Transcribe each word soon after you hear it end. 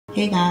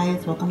Hey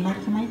guys, welcome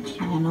back to my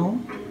channel.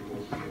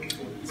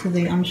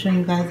 Today I'm showing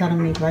you guys how to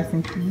make rice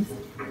and peas.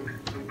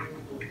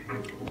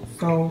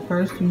 So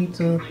first you need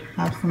to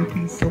have some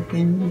peas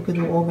soaking. You could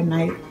do it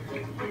overnight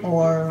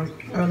or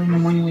early in the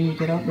morning when you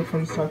get up before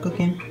you start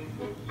cooking.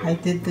 I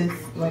did this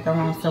like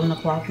around 7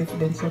 o'clock. It's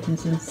been soaking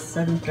since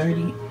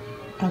 7:30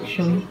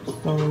 actually,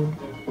 so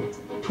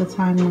the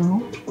time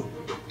now.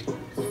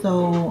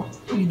 So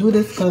you do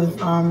this because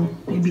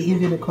it'd be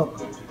easier to cook.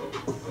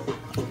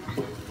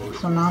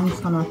 So now I'm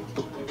just gonna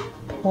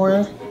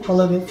pour all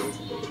of this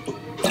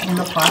in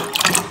the pot.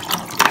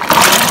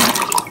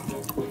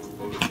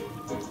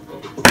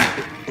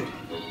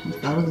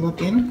 Like I was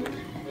looking.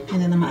 And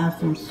then I'm gonna add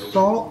some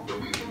salt.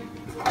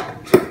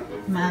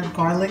 I'm gonna add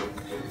garlic.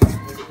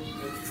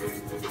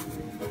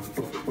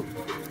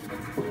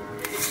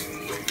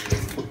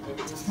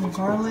 Some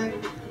garlic.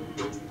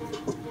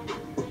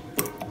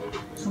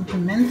 Some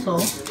pimento.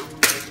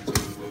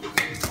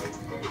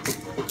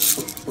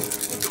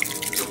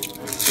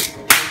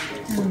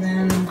 And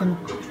then I'm gonna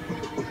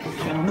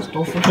put it on the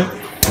stove first.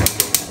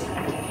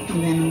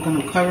 And then I'm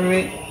gonna cover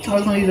it. I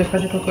was gonna use a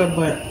pressure cooker,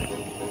 but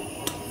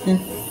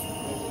since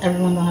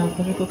everyone don't have a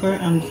pressure cooker,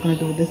 I'm just gonna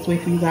do it this way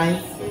for you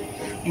guys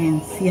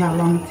and see how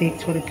long it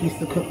takes for the piece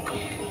to cook.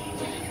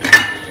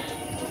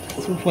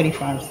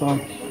 2:45. So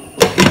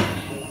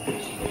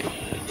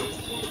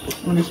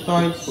when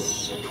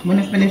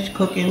it finishes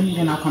cooking,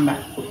 then I'll come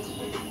back.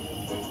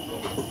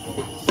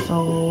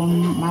 So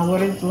my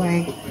water is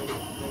like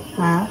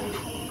half.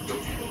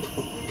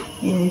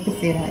 Yeah, you can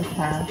see that it's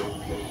half.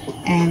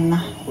 And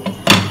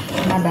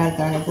my bad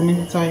guys, I meant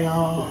to tell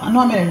y'all, I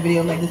know I made a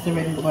video like this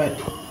already, but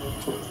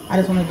I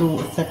just want to do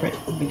a separate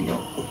video.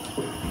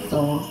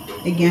 So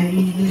again,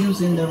 you're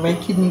using the red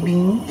kidney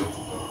beans,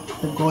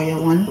 the GOYA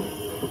one,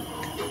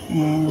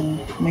 and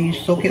when you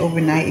soak it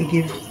overnight,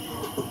 it's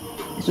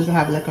supposed to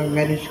have like a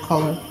reddish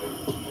color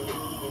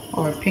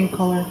or a pink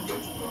color,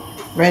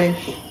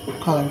 reddish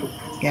color,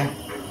 yeah.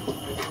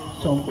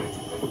 So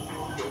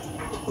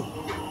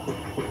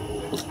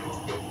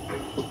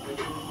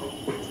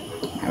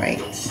alright,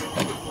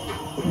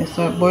 let's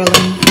start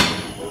boiling.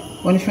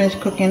 When it's finished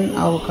cooking,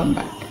 I will come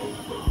back.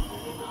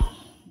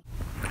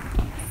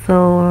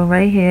 So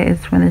right here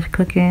it's finished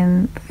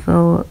cooking.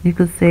 So you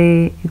could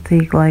say it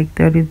take like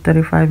 30 to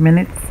 35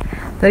 minutes.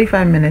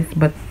 35 minutes,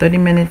 but 30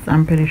 minutes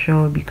I'm pretty sure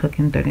it'll be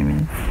cooking 30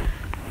 minutes.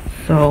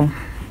 So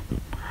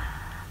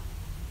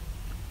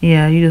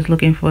yeah, you're just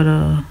looking for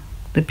the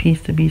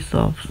piece to be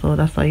soft. So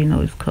that's how you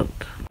know it's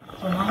cooked.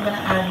 So now I'm gonna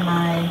add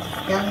my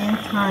scallion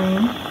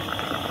thyme.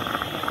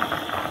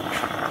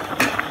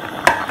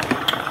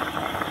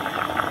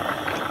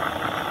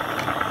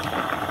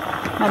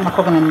 I have my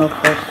coconut milk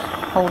first.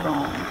 Hold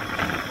on.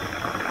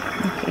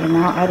 Okay,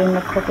 now adding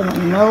the coconut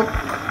milk.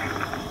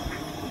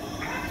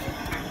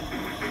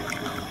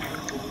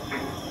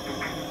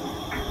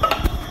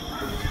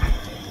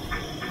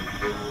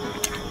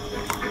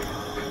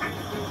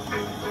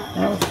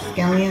 That was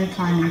scallion,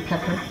 thyme, and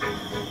pepper.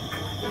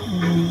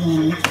 And then you're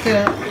gonna mix it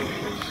up.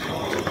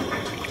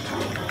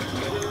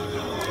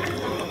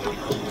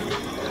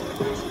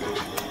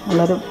 And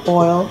let it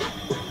boil.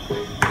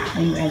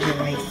 And you add your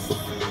rice.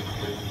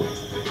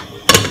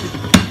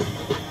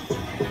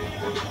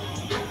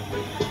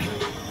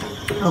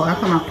 Oh, I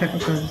put my pepper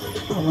because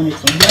I wanted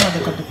to. You don't have to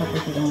cut the pepper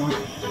if you don't want.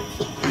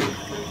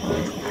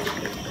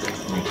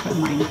 I cut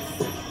mine.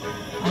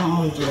 I don't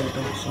always do that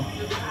though, so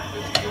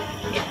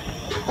yeah.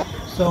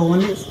 So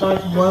when it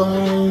starts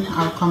boiling,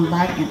 I'll come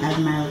back and add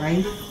my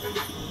rice.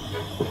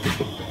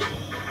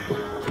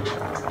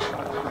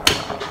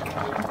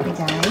 Okay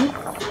guys,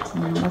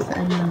 now let's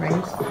add my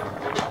rice.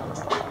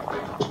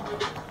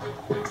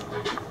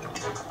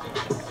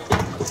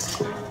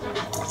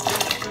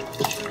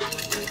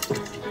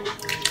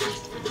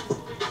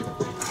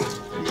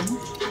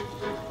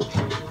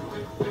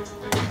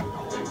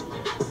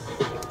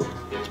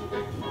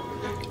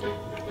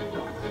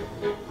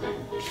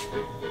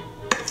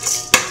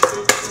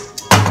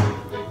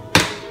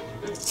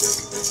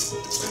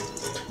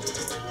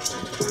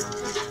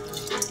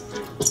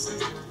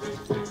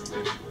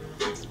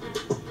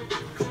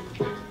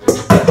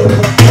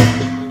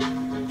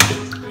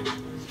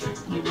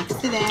 You mix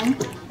it in,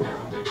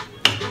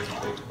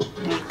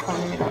 and you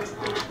cover it up,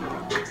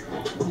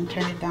 and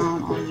turn it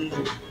down on you.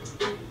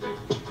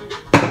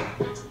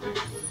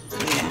 So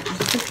yeah,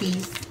 just the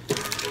peas.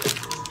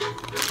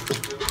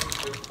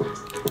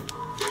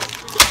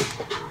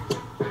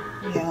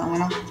 Yeah,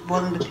 when I was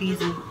boiling the peas,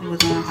 it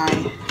was on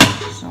high.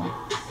 So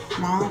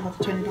now I'm going to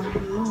turn it down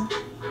low.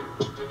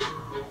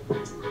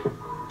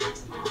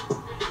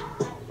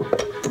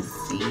 Let's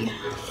see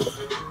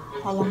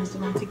how long is it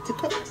going to take to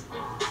cook.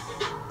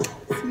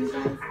 See you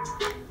guys.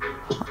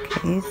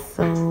 Okay,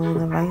 so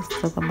the rice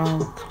took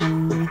about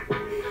 20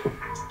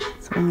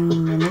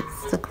 minutes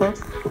to cook.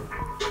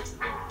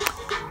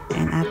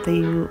 And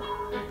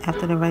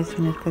after the rice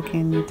finished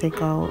cooking, you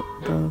take out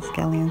the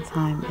scallion,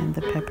 thyme, and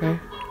the pepper.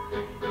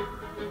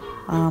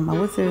 I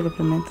would say the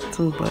pimento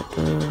too, but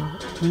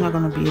you're not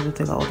gonna be able to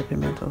take out all the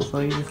pimento, so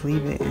you just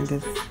leave it and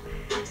just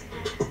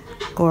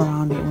go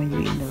around it when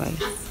you're eating the rice.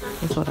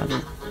 That's what I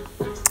do.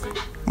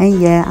 And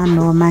yeah, I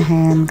know my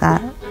hand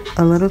got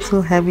a little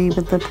too heavy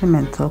with the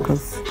pimento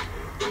because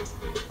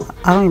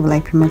I don't even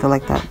like pimento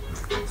like that.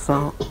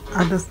 So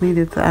I just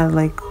needed to add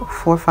like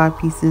 4 or 5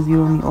 pieces. You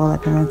don't need all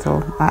that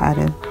pimento. I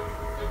added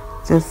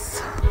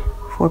just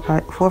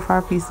 4 or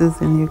 5 pieces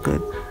and you're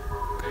good.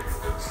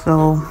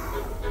 So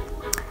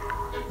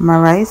my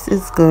rice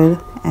is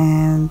good,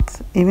 and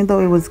even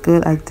though it was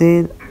good, I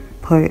did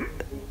put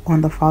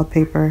on the foil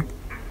paper,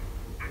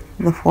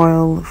 the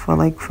foil, for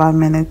like 5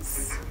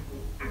 minutes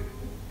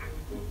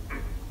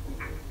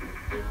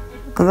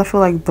because I feel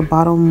like the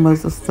bottom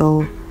was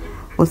still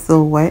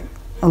wet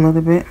a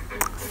little bit.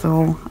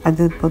 So I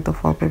did put the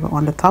foil paper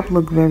on. The top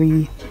looked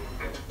very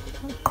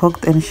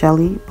cooked and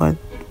shelly, but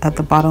at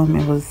the bottom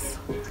it was,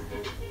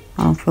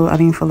 I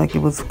didn't feel like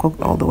it was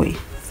cooked all the way.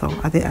 So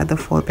I did add the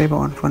foil paper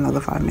on for another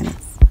 5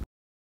 minutes.